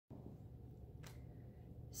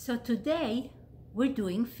So today we're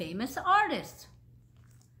doing famous artists.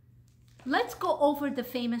 Let's go over the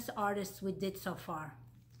famous artists we did so far.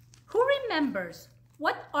 Who remembers?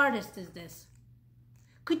 What artist is this?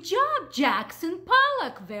 Good job, Jackson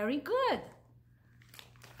Pollock. Very good.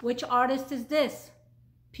 Which artist is this?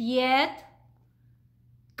 Piet.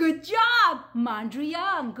 Good job.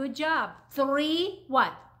 Mondrian. Good job. 3,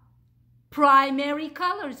 what? Primary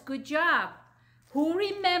colors. Good job. Who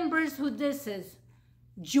remembers who this is?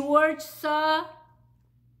 George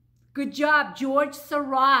Good job. George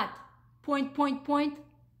Seurat. Pointillism.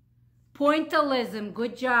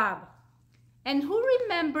 Good job. And who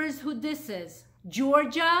remembers who this is?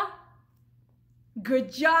 Georgia.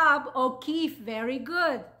 Good job. O'Keeffe. Very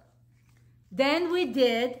good. Then we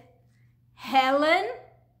did Helen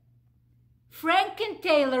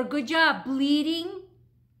Frankenthaler. Good job. Bleeding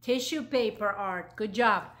tissue paper art. Good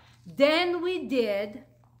job. Then we did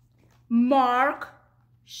Marc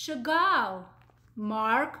Chagall.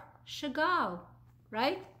 Marc Chagall.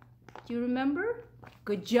 Right? Do you remember?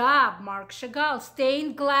 Good job, Marc Chagall.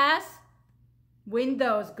 Stained glass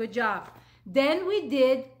windows. Good job. Then we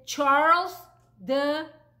did Charles the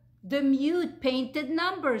Mute, painted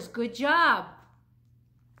numbers. Good job.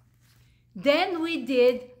 Then we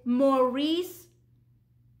did Maurice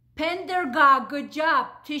Pendergast. Good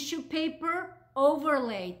job. Tissue paper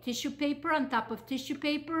overlay. Tissue paper on top of tissue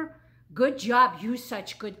paper. Good job. You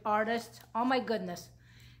such good artists. Oh my goodness.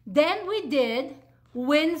 Then we did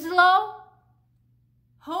Winslow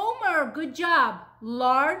Homer. Good job.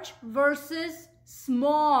 Large versus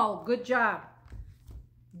small. Good job.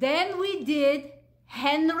 Then we did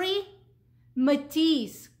Henry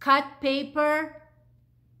Matisse. Cut paper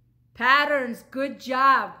patterns. Good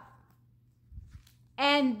job.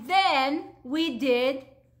 And then we did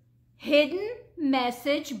Hidden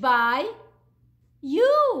Message by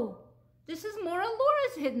You. This is Morah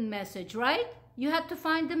Lora's hidden message, right? You had to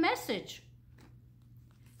find the message.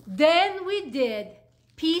 Then we did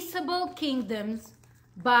Peaceable Kingdoms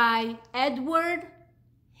by Edward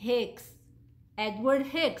Hicks. Edward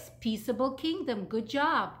Hicks, Peaceable Kingdom. Good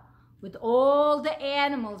job. With all the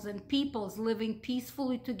animals and peoples living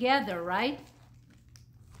peacefully together, right?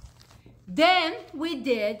 Then we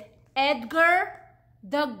did Edgar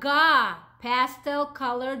Degas, pastel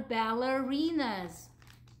colored ballerinas.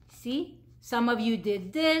 See? Some of you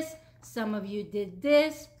did this, some of you did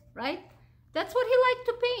this, right? That's what he liked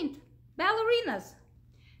to paint, ballerinas.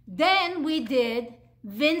 Then we did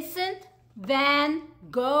Vincent van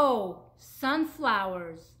Gogh,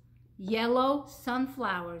 sunflowers, yellow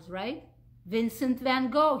sunflowers, right? Vincent van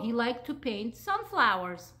Gogh, he liked to paint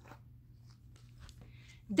sunflowers.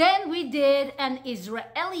 Then we did an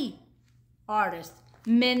Israeli artist,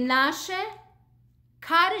 Menashe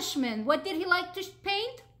Kadishman. What did he like to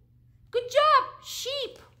paint? Good job.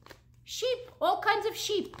 Sheep. Sheep. All kinds of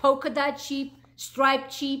sheep. Polka dot sheep,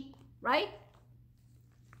 striped sheep, right?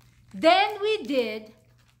 Then we did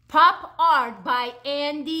pop art by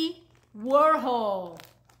Andy Warhol.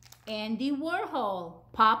 Andy Warhol.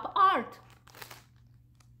 Pop art.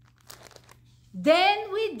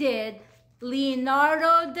 Then we did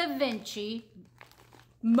Leonardo da Vinci,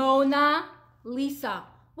 Mona Lisa.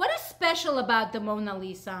 What is special about the Mona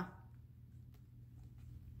Lisa?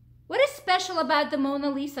 What is special about the Mona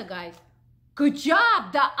Lisa, guys? Good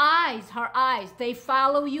job. The eyes, her eyes, they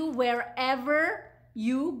follow you wherever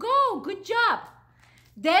you go. Good job.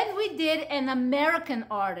 Then we did an American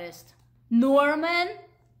artist, Norman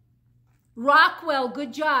Rockwell.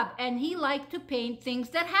 Good job. And he liked to paint things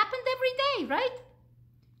that happened every day, right?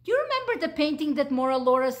 Do you remember the painting that Morah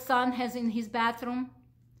Lora's son has in his bathroom?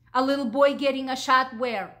 A little boy getting a shot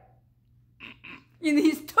where? In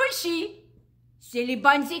his tushy. Silly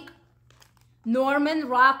bunzik. Norman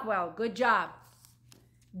Rockwell. Good job.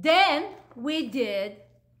 Then we did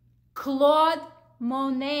Claude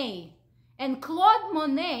Monet. And Claude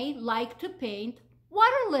Monet liked to paint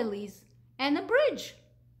water lilies and a bridge.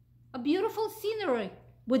 A beautiful scenery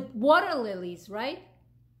with water lilies, right?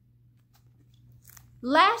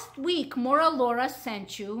 Last week, Morah Lora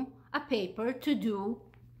sent you a paper to do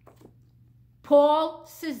Paul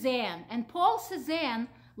Cézanne. And Paul Cézanne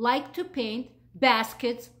liked to paint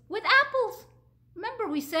baskets with apples. Remember,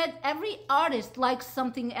 we said every artist likes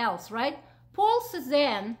something else, right? Paul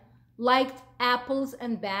Cézanne liked apples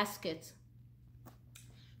and baskets.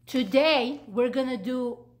 Today, we're going to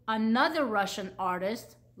do another Russian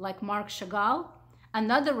artist, like Marc Chagall,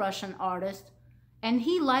 another Russian artist, and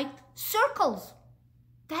he liked circles.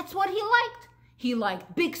 That's what he liked. He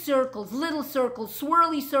liked big circles, little circles,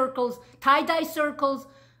 swirly circles, tie-dye circles,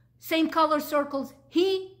 same color circles.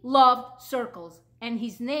 He loved circles. And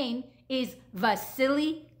his name is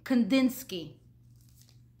Vasily Kandinsky.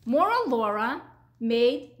 Morah Lora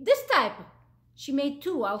made this type. She made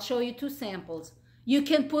two. I'll show you two samples. You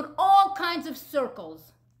can put all kinds of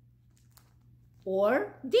circles.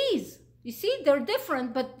 Or these. You see, they're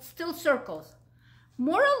different, but still circles.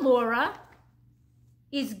 Morah Lora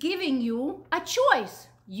is giving you a choice.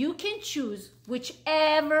 You can choose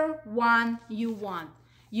whichever one you want.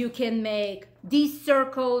 You can make these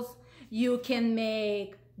circles. You can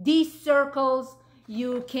make these circles.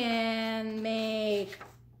 You can make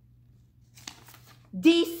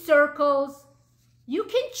these circles. You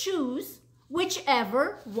can choose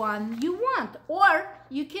whichever one you want. Or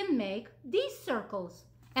you can make these circles.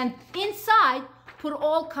 And inside, put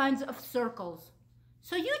all kinds of circles.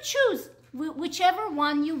 So you choose whichever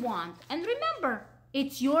one you want. And remember,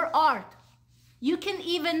 it's your art. You can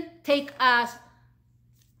even take a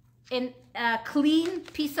clean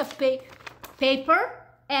piece of paper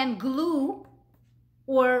and glue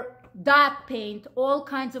or dot paint all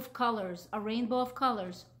kinds of colors, a rainbow of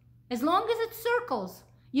colors. As long as it's circles.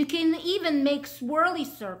 You can even make swirly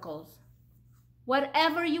circles.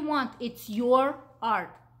 Whatever you want, it's your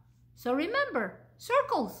art. So remember,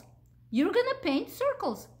 circles. You're gonna paint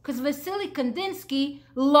circles because Vasily Kandinsky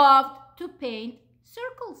loved to paint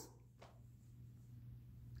circles.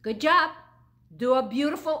 Good job. Do a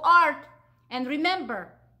beautiful art. And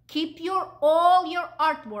remember, keep all your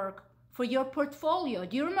artwork for your portfolio.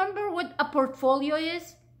 Do you remember what a portfolio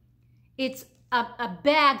is? It's a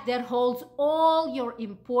bag that holds all your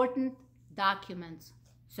important documents.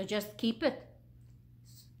 So just keep it.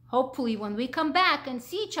 Hopefully when we come back and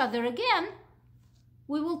see each other again,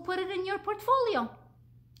 we will put it in your portfolio.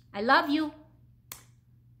 I love you.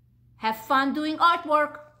 Have fun doing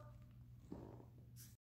artwork.